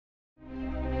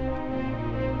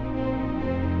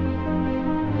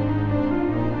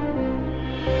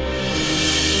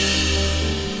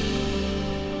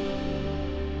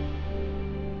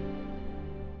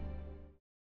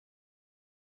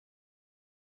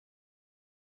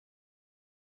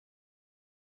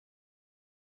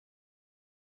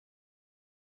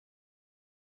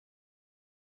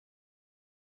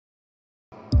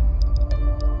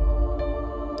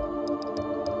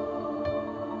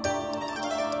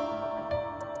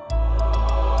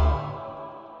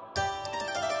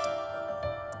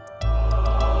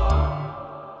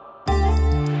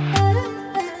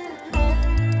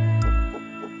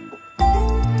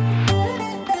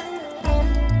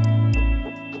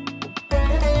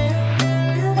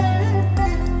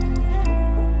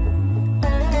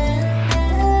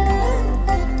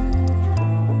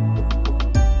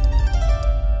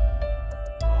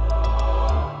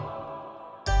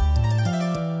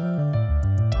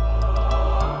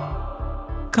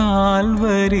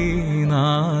Calvary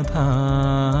നാഥ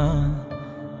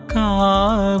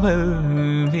കാവൽ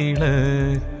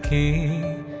വിളക്കേ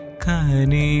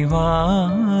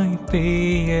കനിവായി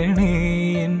പെയ്യണേ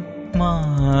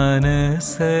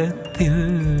മാനസത്തിൽ.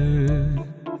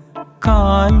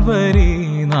 Calvary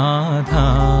നാഥ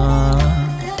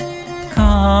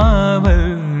കാവൽ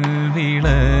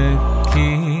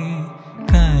വിളക്കേ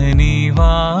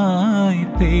കനിവായി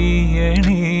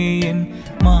പെയ്യണേ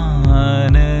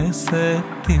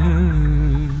മാനസത്തിൽ.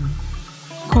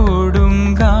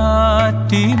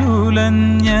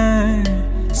 കൊടുങ്കാറ്റിലുലഞ്ഞ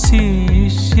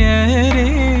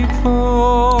ശിഷ്യരെ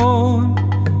പോൽ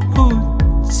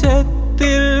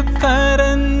ഉച്ചത്തിൽ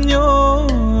കരഞ്ഞോരന്ധനെ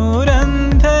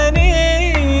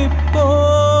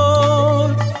പോൽ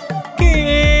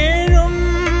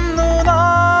കേഴുന്നു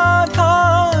നാഥ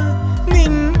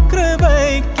നിൻ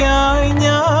കൃപയ്ക്കായി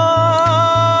ഞാൻ.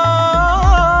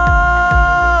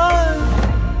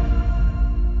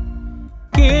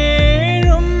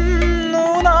 കേഴുന്നു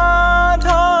നാഥ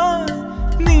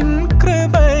നിൻ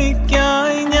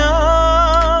കൃപയ്ക്കായി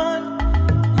ഞാൻ.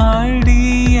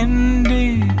 അടിയന്റെ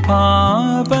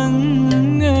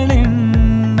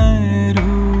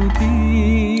പാപങ്ങളെണ്ണരുതേ,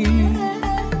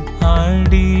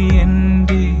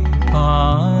 അടിയന്റെ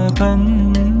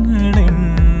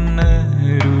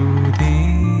പാപങ്ങളെണ്ണരുതേ.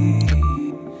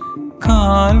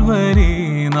 കാൽവരി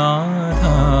നാഥ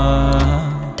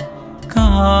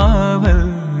കാവൽ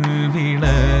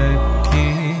വിളക്കേ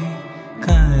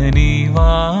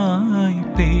കനിവായി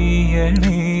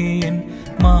പെയ്യണേ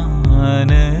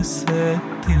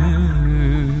മാനസത്തിൽ.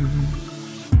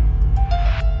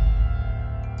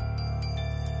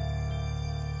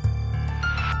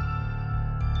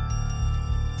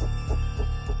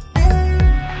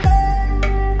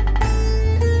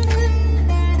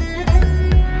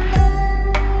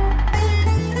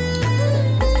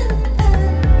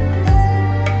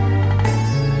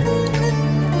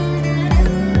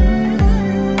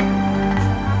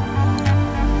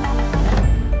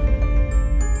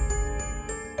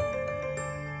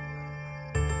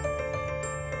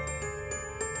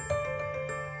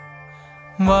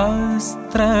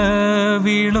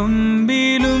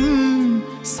 വസ്ത്രവിളുമ്പിലും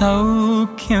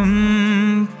സൗഖ്യം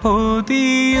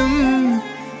പൊതിയും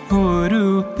ഒരു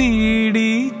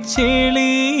പിടിച്ചെളിയിലും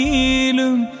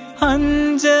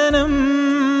അഞ്ജനം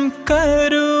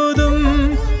കരുതും.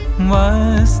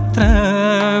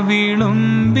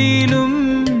 വസ്ത്രവിളുമ്പിലും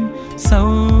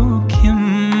സൗഖ്യം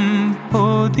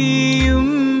പൊതിയും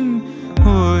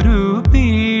ഒരു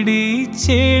പിടിച്ചെളിയിലും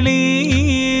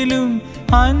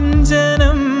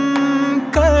അഞ്ജനം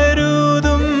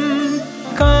കരുതും.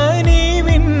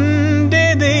 കനിവിൻ്റെ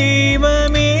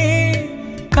ദൈവമേ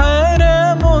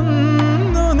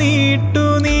കരമൊന്നു നീട്ടു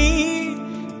നീ.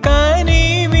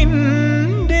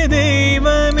 കനിവിൻ്റെ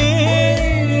ദൈവമേ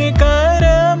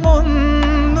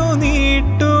കരമൊന്നു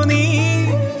നീട്ടു നീ.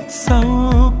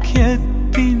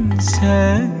 സൗഖ്യത്തിൻ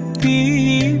ശക്തി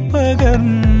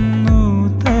പകർന്നു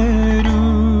തരൂ.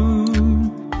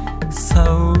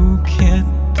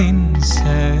 സൗഖ്യത്തിൻ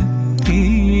ശക്തി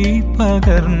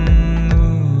പകർന്നു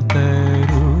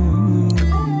തരൂ.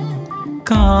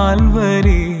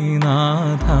 കാൽവരി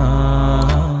നാഥ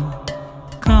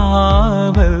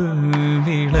കാവൽ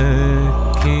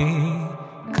വിളക്കേ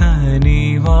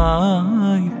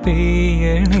കനിവായി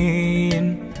പെയ്യണേ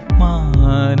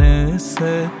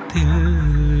മാനസത്തിൽ.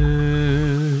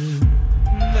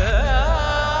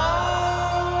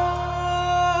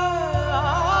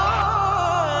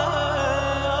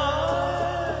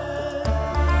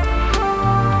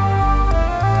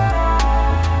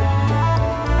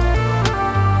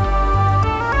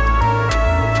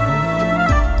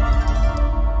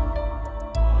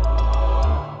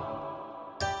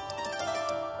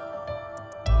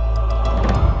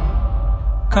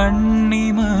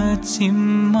 കണ്ണിമ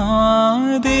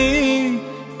ചിമ്മാതെ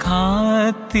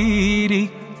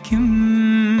കാത്തിരിക്കും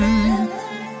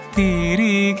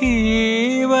തിരികെ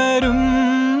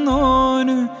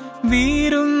വരുന്നോന്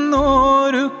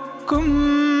വിരുന്നോരുക്കും.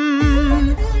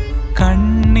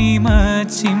 കണ്ണിമ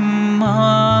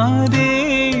ചിമ്മാതെ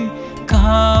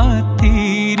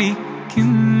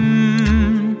കാത്തിരിക്കും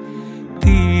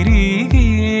തിരികെ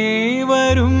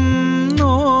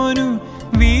വരുന്നോനു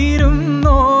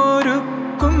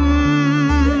വിരുന്നോരുക്കും.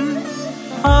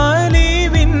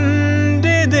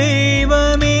 അലിവിൻ്റെ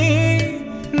ദൈവമേ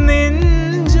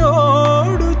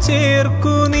നെഞ്ചോടു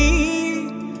ചേർക്കു നീ.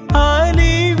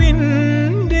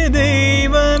 അലിവിൻ്റെ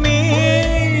ദൈവമേ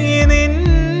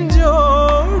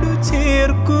നെഞ്ചോടു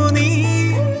ചേർക്കു നീ.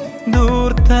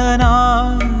 ധൂർത്തനാ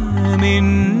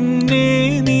നിന്നെ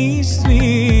നീ സ്വീകരിക്കൂ.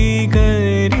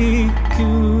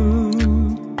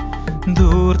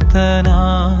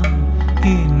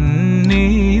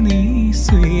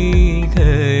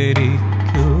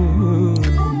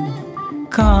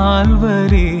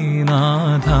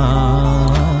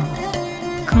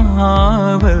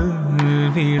 കാവൽ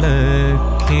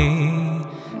വിളക്കേ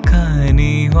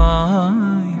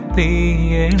കനിവായി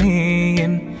പെയ്യണേ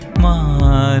എൻ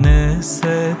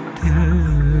മാനസത്തിൽ.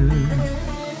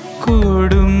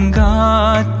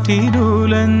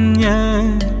 കൊടുങ്കാറ്റിലുലഞ്ഞ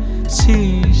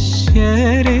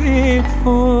ശിഷ്യരെ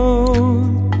പോൽ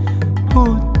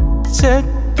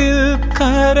ഉച്ചത്തിൽ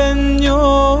കരഞ്ഞോരന്ധനെ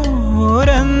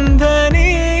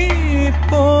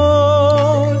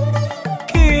പോൽ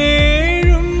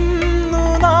കേഴുന്നു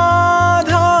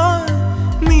നാഥ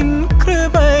നിൻ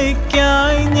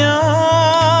കൃപയ്ക്കായി ഞാൻ.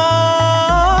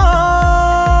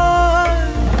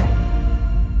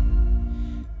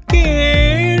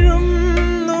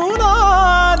 കേഴുന്നു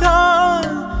നാഥ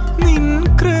നിൻ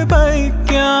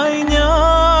കൃപയ്ക്കായി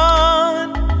ഞാൻ.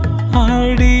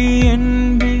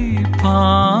 അടിയന്റെ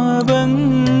പാപങ്ങളെണ്ണരുതേ,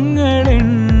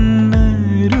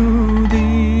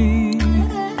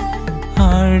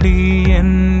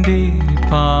 അടിയന്റെ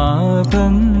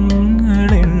പാപങ്ങളെണ്ണരുതേ.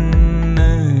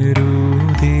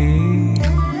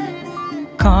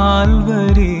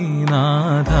 കാൽവരി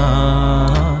നാഥ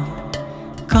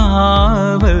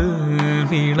കാവൽ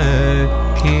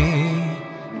വിളക്കേ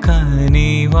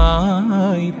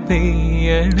കനിവായി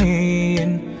പെയ്യണേ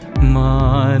എൻ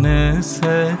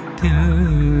മാനസത്തിൽ.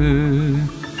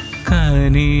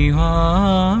 കനിവായി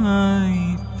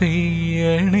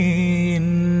പെയ്യണേ എൻ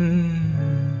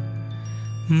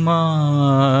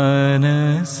മാനസത്തിൽ.